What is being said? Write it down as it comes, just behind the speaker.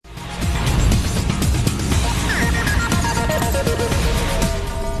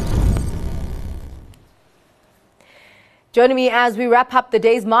Joining me as we wrap up the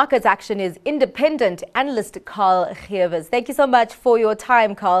day's markets action is independent analyst Carl Geewers. Thank you so much for your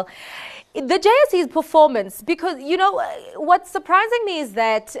time, Carl. The JSE's performance, because, what's surprising me is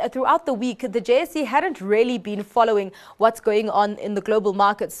that throughout the week, the JSE hadn't really been following what's going on in the global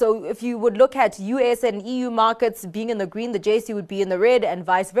markets. So if you would look at US and EU markets being in the green, the JSE would be in the red and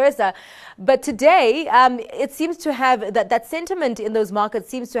vice versa. But today, it seems to have that sentiment in those markets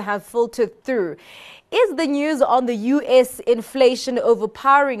seems to have filtered through. Is the news on the US inflation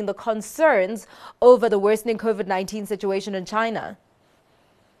overpowering the concerns over the worsening COVID-19 situation in China?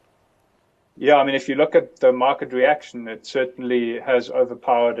 Yeah, I mean, if you look at the market reaction, it certainly has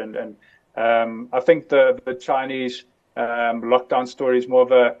overpowered. And I think the Chinese lockdown story is more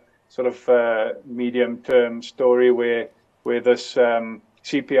of a sort of medium-term story where this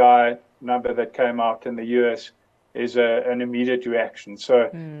CPI number that came out in the US is an immediate reaction. So,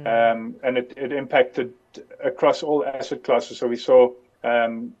 and it impacted across all asset classes. So we saw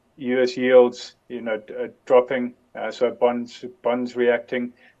US yields, dropping. So bonds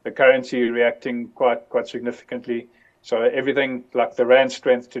reacting, the currency reacting quite significantly. So everything, like the rand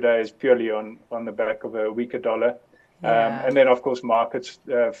strength today, is purely on the back of a weaker dollar. Yeah. And then, of course, markets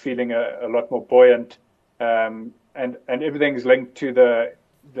feeling a lot more buoyant, and everything's linked to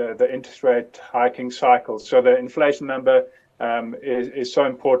the interest rate hiking cycle. So the inflation number is so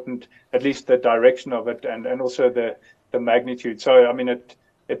important, at least the direction of it, and also the magnitude. So I mean, it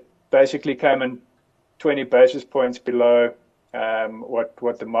basically came in 20 basis points below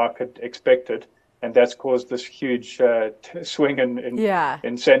what the market expected, and that's caused this huge swing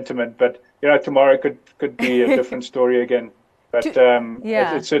in sentiment. But tomorrow could be a different story again. But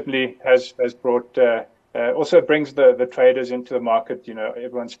it certainly has brought. Also brings the traders into the market.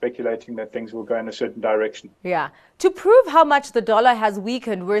 Everyone's speculating that things will go in a certain direction. Yeah. To prove how much the dollar has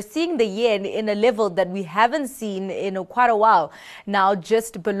weakened, we're seeing the yen in a level that we haven't seen in quite a while now,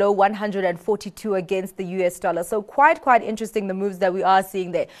 just below 142 against the US dollar. So quite interesting, the moves that we are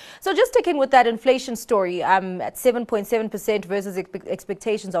seeing there. So just sticking with that inflation story, at 7.7% versus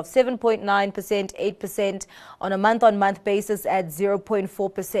expectations of 7.9%, 8% on a month-on-month basis at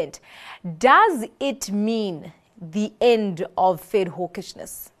 0.4%. Does it mean the end of Fed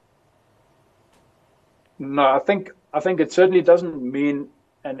hawkishness? No, I think it certainly doesn't mean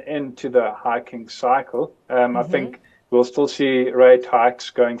an end to the hiking cycle. I think we'll still see rate hikes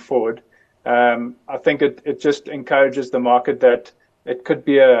going forward. I think it just encourages the market that it could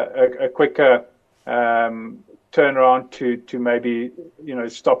be a quicker turnaround to maybe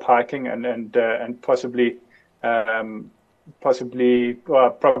stop hiking and possibly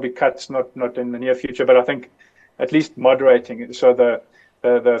probably cuts not in the near future, but I think at least moderating. So the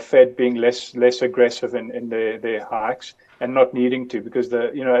Fed being less aggressive in their hikes and not needing to, because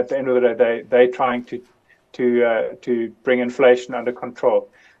at the end of the day they're trying to bring inflation under control.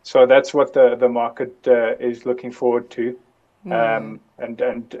 So that's what the market is looking forward to, and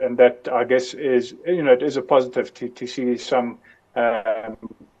that, I guess, is it is a positive to see some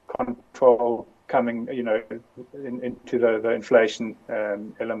control coming into the inflation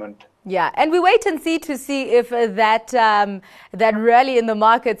element. Yeah, and we wait and see if that rally in the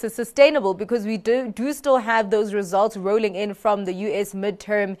markets is sustainable, because we do still have those results rolling in from the US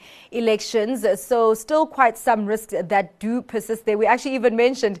midterm elections. So still quite some risks that do persist there. We actually even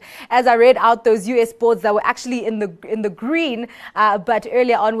mentioned, as I read out, those US boards that were actually in the green, but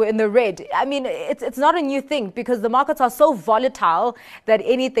earlier on were in the red. I mean, it's not a new thing, because the markets are so volatile that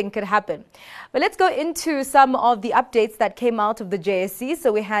anything could happen. But let's go into some of the updates that came out of the JSE.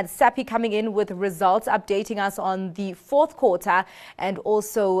 So we had SAPI coming in with results, updating us on the fourth quarter and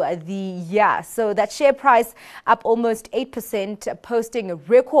also the year. So that share price up almost 8%, posting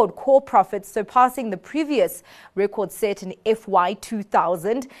record core profits, surpassing the previous record set in FY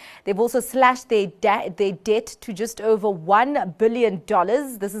 2000. They've also slashed their debt to just over $1 billion.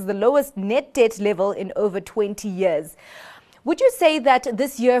 This is the lowest net debt level in over 20 years. Would you say that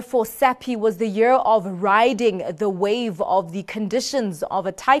this year for SAPI was the year of riding the wave of the conditions of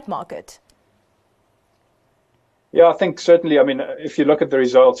a tight market? Yeah, I think certainly. I mean, if you look at the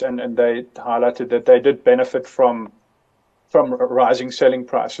results, and they highlighted that they did benefit from rising selling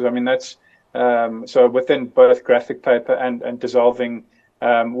prices. I mean, that's so within both graphic paper and dissolving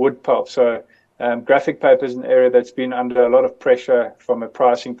wood pulp. So graphic paper is an area that's been under a lot of pressure from a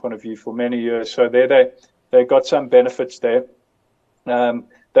pricing point of view for many years. So they got some benefits there.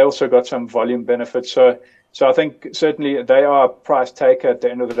 They also got some volume benefits. So I think certainly they are a price taker at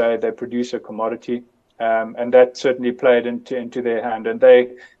the end of the day. They produce a commodity, and that certainly played into their hand. And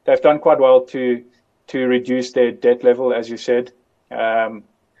they've done quite well to reduce their debt level, as you said.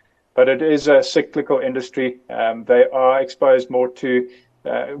 but it is a cyclical industry. They are exposed more to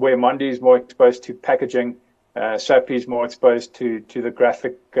where Mondi is more exposed to packaging. Sappi is more exposed to the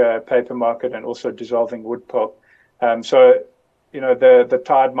graphic paper market and also dissolving wood pulp. So, the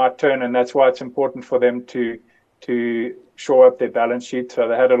tide might turn, and that's why it's important for them to shore up their balance sheet. So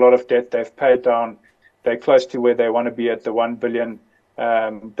they had a lot of debt. They've paid down. They're close to where they want to be at the $1 billion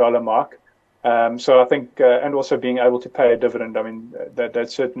mark. So I think, and also being able to pay a dividend, I mean, that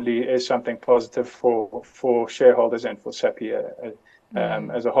certainly is something positive for shareholders and for Sappi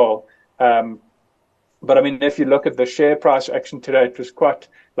as a whole. But I mean, if you look at the share price action today, it was quite,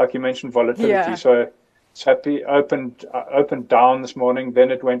 like you mentioned, volatility. Yeah. So Sappi opened down this morning,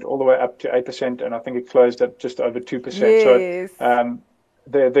 then it went all the way up to 8%, and I think it closed at just over 2%. Yes. So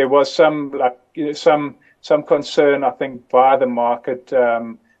there was some concern, I think, by the market,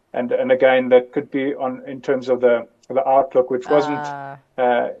 and again, that could be in terms of the outlook, which wasn't,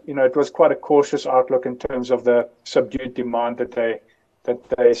 it was quite a cautious outlook in terms of the subdued demand that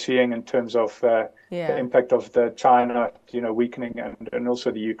they're seeing in terms of the impact of the China, weakening and also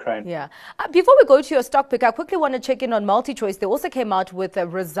the Ukraine. Yeah. Before we go to your stock pick, I quickly want to check in on MultiChoice. They also came out with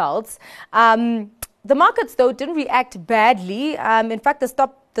results. The markets, though, didn't react badly. In fact, the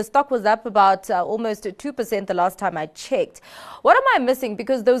stock was up about almost 2% the last time I checked. What am I missing?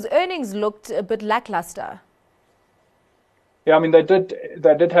 Because those earnings looked a bit lackluster. Yeah, I mean, they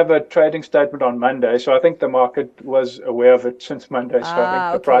did have a trading statement on Monday, so I think the market was aware of it since Monday. So I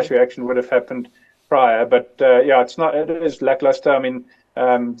think the price reaction would have happened prior. But it is lackluster. I mean,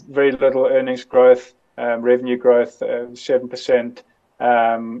 very little earnings growth, revenue growth, 7%.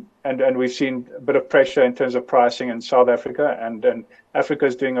 And we've seen a bit of pressure in terms of pricing in South Africa, and Africa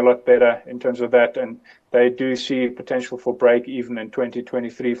is doing a lot better in terms of that, and they do see potential for break even in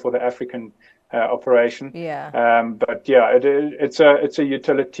 2023 for the African operation. Yeah. But yeah, it's a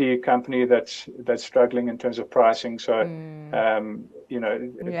utility company that's struggling in terms of pricing. So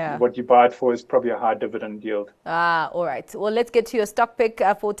what you buy it for is probably a high dividend yield. All right. Well, let's get to your stock pick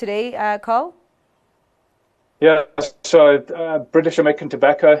for today, Carl. Yeah, so British American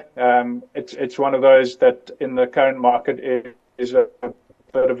Tobacco, it's one of those that in the current market is a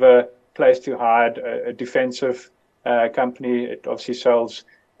bit of a place to hide, a defensive company. It obviously sells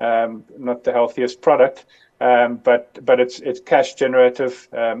not the healthiest product, but it's cash generative,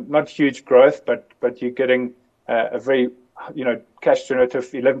 not huge growth, but you're getting a very cash generative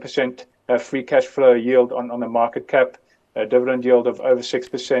 11% free cash flow yield on the market cap, a dividend yield of over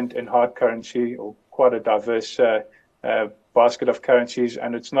 6% in hard currency, or quite a diverse basket of currencies,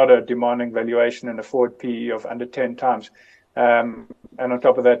 and it's not a demanding valuation and a forward PE of under 10 times. And on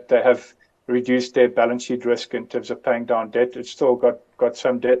top of that, they have reduced their balance sheet risk in terms of paying down debt. It's still got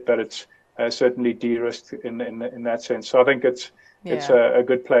some debt, but it's certainly de-risked in that sense. So I think it's a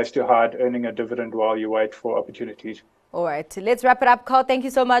good place to hide, earning a dividend while you wait for opportunities. All right, let's wrap it up. Carl, thank you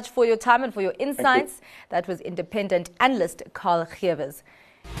so much for your time and for your insights. That was independent analyst Carl Gewers.